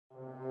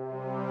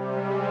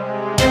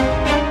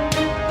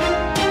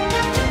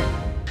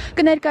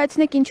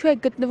Կներկայացնեք ինչու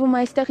եք գտնվում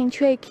այստեղ,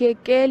 ինչու եք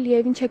եկել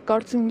եւ ինչ եք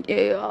կարծում,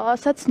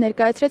 ասած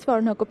ներկայացրեց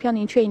պարոն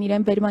Հակոբյանը ինչու էին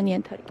իրեն բերման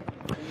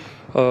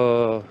ենթարկել։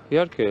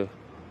 Իհարկե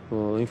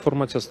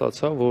ինֆորմացիա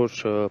ստացա, որ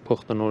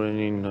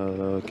փոխտնօրենին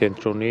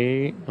կենտրոնի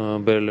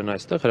բերել են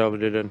այստեղ,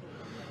 հրավիրել են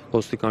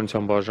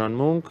ոստիկանության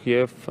բաժանմունք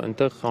եւ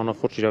այնտեղ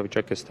անախորժ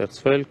իրավիճակ է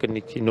ստեղծվել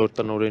կնիքի նոր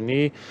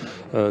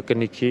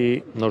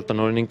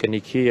տնօրենին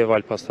կնիքի եւ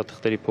այլ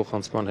փաստաթղթերի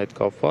փոխանցման հետ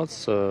կապված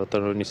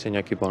տնօրենի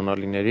սենյակի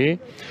բանալիների,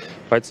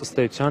 բայց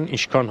ըստ էության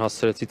ինչքան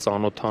հասցրեցի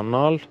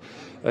ծանոթանալ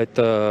այդ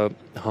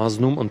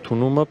հանձնում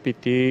ընդունումը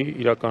պիտի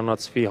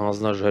իրականացվի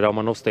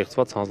հրամանով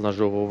ստեղծված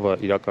հանձնաժողովը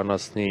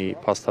իրականացնի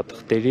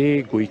փաստաթղթերի,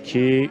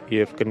 գույքի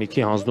եւ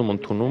կնիքի հանձնում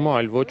ընդունումը,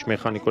 այլ ոչ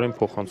մեխանիկորեն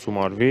փոխանցում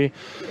արվի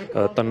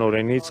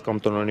տնօրենից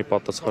կամ տնօրենի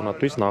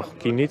պատասխանատուից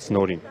նախկինից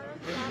նորին։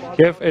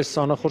 Եվ այս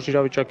անախորժ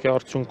իրավիճակի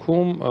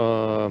արդյունքում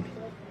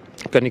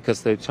կնիքը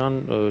ըստ էության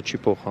չի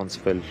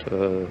փոխանցվել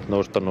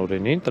նոր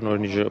տնօրենին,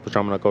 տնօրենի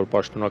ժամանակավոր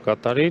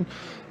պաշտոնակատարին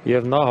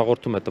եւ նա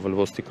հաղորդում է տվել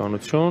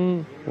ոստիկանություն,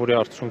 որի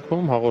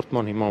արդյունքում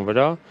հաղորդման հիման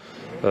վրա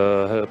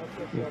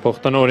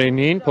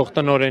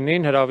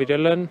փոխտնօրենին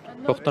հրավիրել են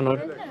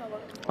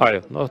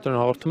այո,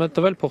 հաղորդում է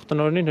տվել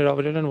փոխտնօրենին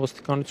հրավիրել են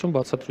ոստիկանություն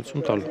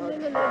բացատրություն տալու։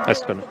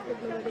 Այսքանը։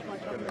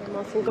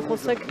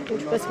 Խոսեք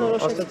ինչպես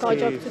որոշեցիք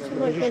աջակցություն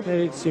այդպես։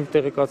 Բժիշկներից իմ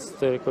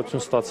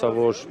տեղեկատվություն ստացա,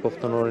 որ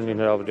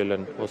փոխտնօրենին հրավիրել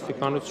են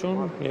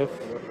ոստիկանություն եւ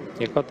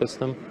եկա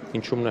տեսնեմ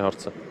ինչումն է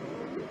հարցը։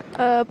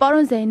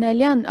 Պարոն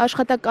Զեյնալյան,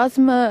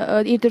 աշխատակազմը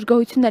իր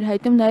դժգոհությունն էր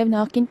հայտնում նաև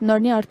նախկին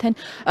տնօրենի արդեն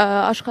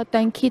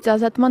աշխատանքից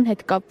ազատման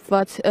հետ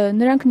կապված։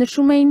 Նրանք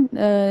նշում էին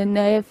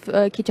նաև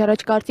քիչ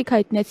առաջ կարծիք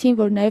հայտնեցին,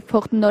 որ նաև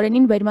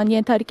փոխտնօրենին բերման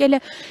ենթարկելը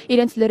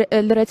իրենց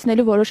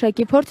լրացնելու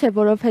որոշակի փորձ է,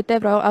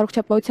 որովհետև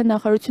առողջապահության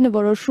նախարարությունը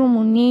որոշում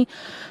ունի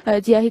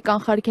ՁԻԱՀ-ի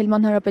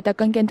կանխարգելման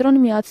հանրապետական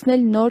կենտրոնը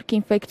միացնել նոր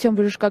ինֆեկցիոն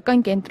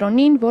բժշկական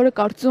կենտրոնին, որը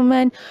կարծում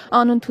են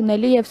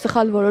անընդունելի եւ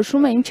սխալ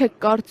որոշում է։ Ինչ եք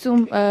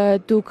կարծում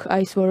դուք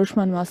այս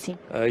որոշման մասին։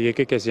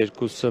 Եկեք այս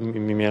երկուսը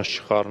միմյանց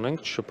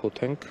չխառնենք,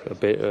 չշփոթենք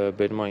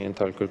բերման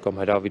ենթարկելու կամ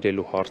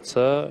հրավիրելու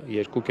հարցը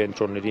երկու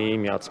կենտրոնների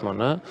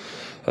միացմանը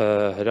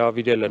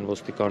հրավիրել են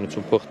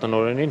ոստիկանություն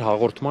փոխտնօրենին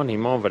հաղորդման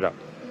հիման վրա։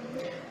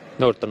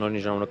 Նոր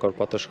տնօրենի ժամանակավոր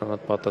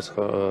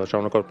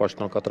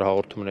պաշտոնակատար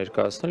հաղորդումը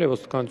ներկայացնել եւ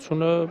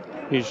ոստիկանությունը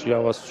իր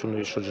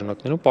իրավասությունների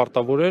շրջանակներում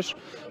պարտավոր էր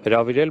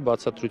հրավիրել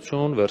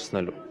բացատրություն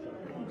վերցնելու։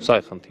 Սա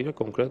է խնդիրը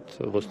կոնկրետ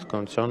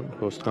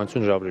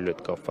ոստիկանություն հրավիրելու հետ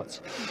կապված։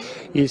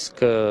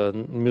 Իսկ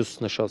մյուս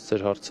նշած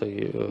ձեր հարցը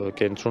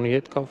կենտրոնի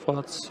հետ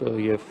կապված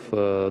եւ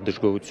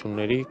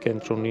դժգոհությունների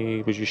կենտրոնի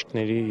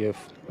բժիշկների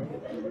եւ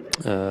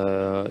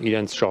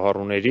իրենց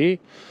շահառուների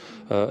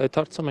այդ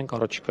հարցը մենք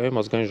առաջիկայում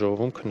ազգային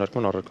ժողովում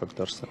քննարկման առարկա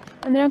կդարձնենք։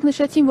 Նրանք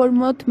նշեցին, որ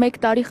մոտ 1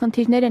 տարի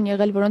խնդիրներ են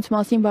եղել, որոնց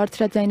մասին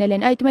բարձրաձայնել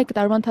են։ Այդ 1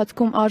 տարվա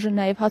ընթացքում ԱԺ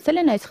նաեւ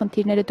հասել են այս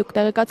խնդիրները, դուք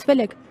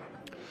տեղեկացվել եք։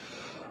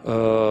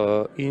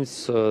 Ինձ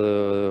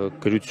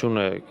գրություն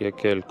է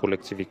եկել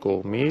կոլեկտիվի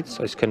կողմից,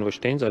 այսինքն ոչ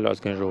թե ինձ, այլ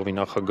ազգային ժողովի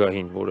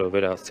նախագահին, որը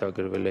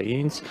վերահասցեագրվել է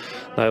ինձ,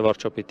 նաև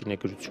վարչապետին է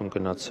գրություն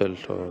գնացել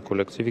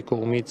կոլեկտիվի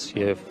կողմից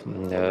եւ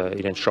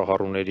իրենց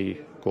շահառուների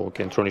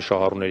կենտրոնի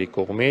շահառուների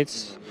կողմից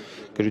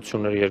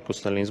գրությունները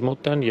երկուսն էլ ինձ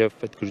մոտ են եւ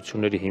այդ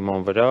գրությունների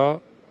հիման վրա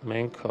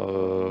մենք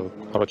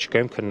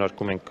առաջիկայում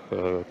քննարկում ենք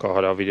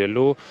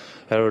կահարավիրելու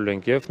հրավիրել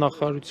ենք եւ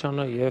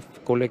նախարարությանը եւ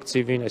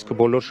կոլեկտիվին, այսինքն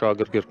բոլոր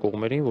շահագրգիռ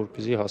կողմերին,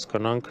 որպեսզի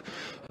հասկանանք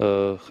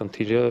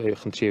խնդրի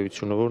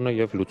էությունը որն է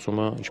եւ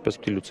լուծումը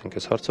ինչպես պիտի լուծենք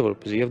այս հարցը,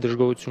 որպեսզի եւ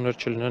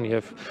դժգոհություններ չլինեն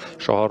եւ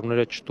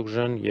շահառուները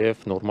չտուժեն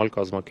եւ նորմալ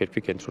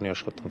կազմակերպի կենտրոնի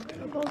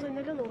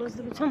աշխատանքները։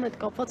 Օրենսդրության հետ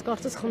կապված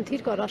կարծես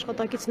խնդիր կար,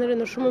 աշխատակիցները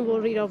նշում են,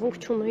 որ իրավունք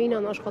չունեին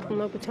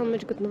անաշխատունակության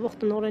մեջ գտնվող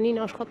տնօրենին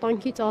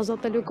աշխատանքից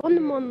ազատելու, կա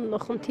նման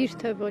խնդիր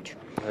թե ոչ։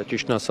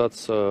 Ճիշտն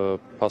ասած,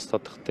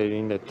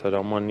 փաստաթղթերին, այդ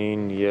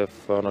հրամանին եւ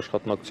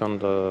անաշխատունակության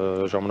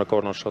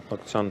ժամանակավոր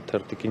անաշխատունակության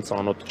թերթիկին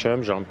ծանոթ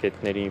չեմ,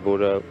 ժամկետներին,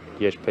 որը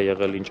երբ է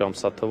եղել ինչ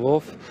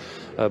ամսաթվով,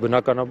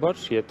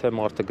 բնականաբար, եթե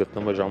մարդը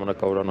գտնվում է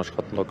ժամանակավոր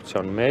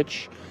անաշխատունակության մեջ,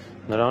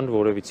 նրան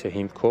որևիցե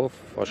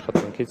հիմքով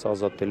աշխատանքից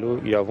ազատելու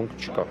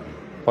իրավունք չկա։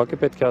 Ուղղակի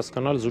պետք է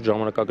հասկանալ զուտ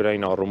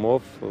ժամանակագրային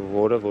առումով,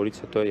 որից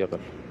հետո է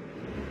եղել։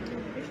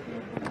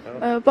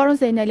 Պարոն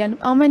Զեյնալյան,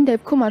 ամեն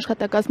դեպքում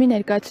աշխատակազմի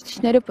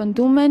ներկայացուցիչները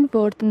պնդում են,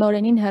 որ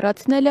տնօրենին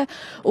հեռացնելը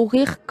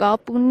ուղիղ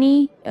կապ ունի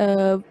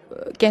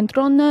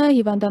կենտրոնը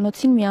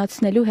հիվանդանոցին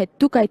միացնելու հետ։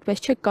 Դուք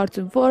այդպես չեք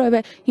կարծում,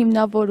 որևէ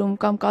հիմնավորում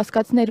կամ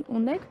կասկածներ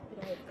ունեք։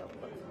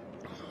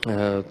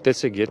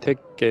 Տեսեք, եթե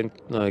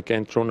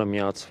կենտրոնը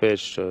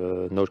միացվեր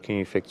նորքի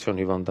ինֆեկցիոն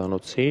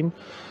հիվանդանոցին,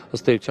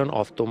 ըստ էության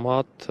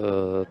ավտոմատ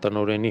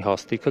տնօրենի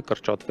հաստիքը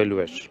կրճատվելու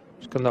էր,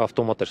 այսինքն դա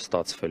ավտոմատ էր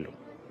ստացվելու։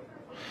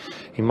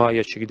 Հիմա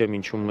ես չգիտեմ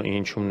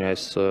ինչումն է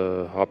այս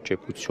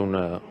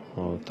հապճեպությունը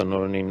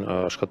տնօրենին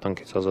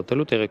աշխատանքից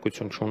ազատելու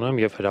տեղեկություն չունեմ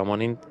եւ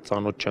հրամանին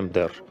ծանոթ չեմ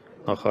դեռ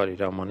նախարարի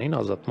հրամանին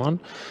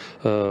ազատման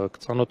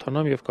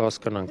կծանոթանամ եւ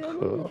կհասկանանք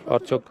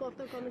արդյոք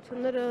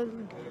պարտականությունները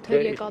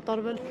թե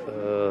կատարվել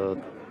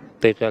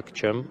տեղյակ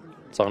չեմ,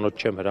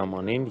 ծանոթ չեմ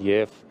հրամանին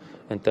եւ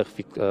այնտեղ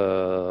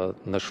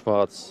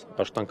նշված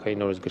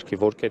աշխատանքային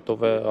օրենսգրքի որ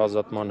կետով է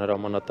ազատման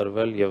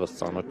հրամանատարվել, եւս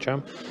ծանոթ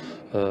չեմ,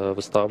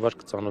 վստահաբար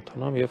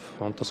կծանոթանամ եւ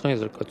համտեսական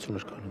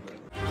եզրակացություններ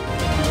կանենք։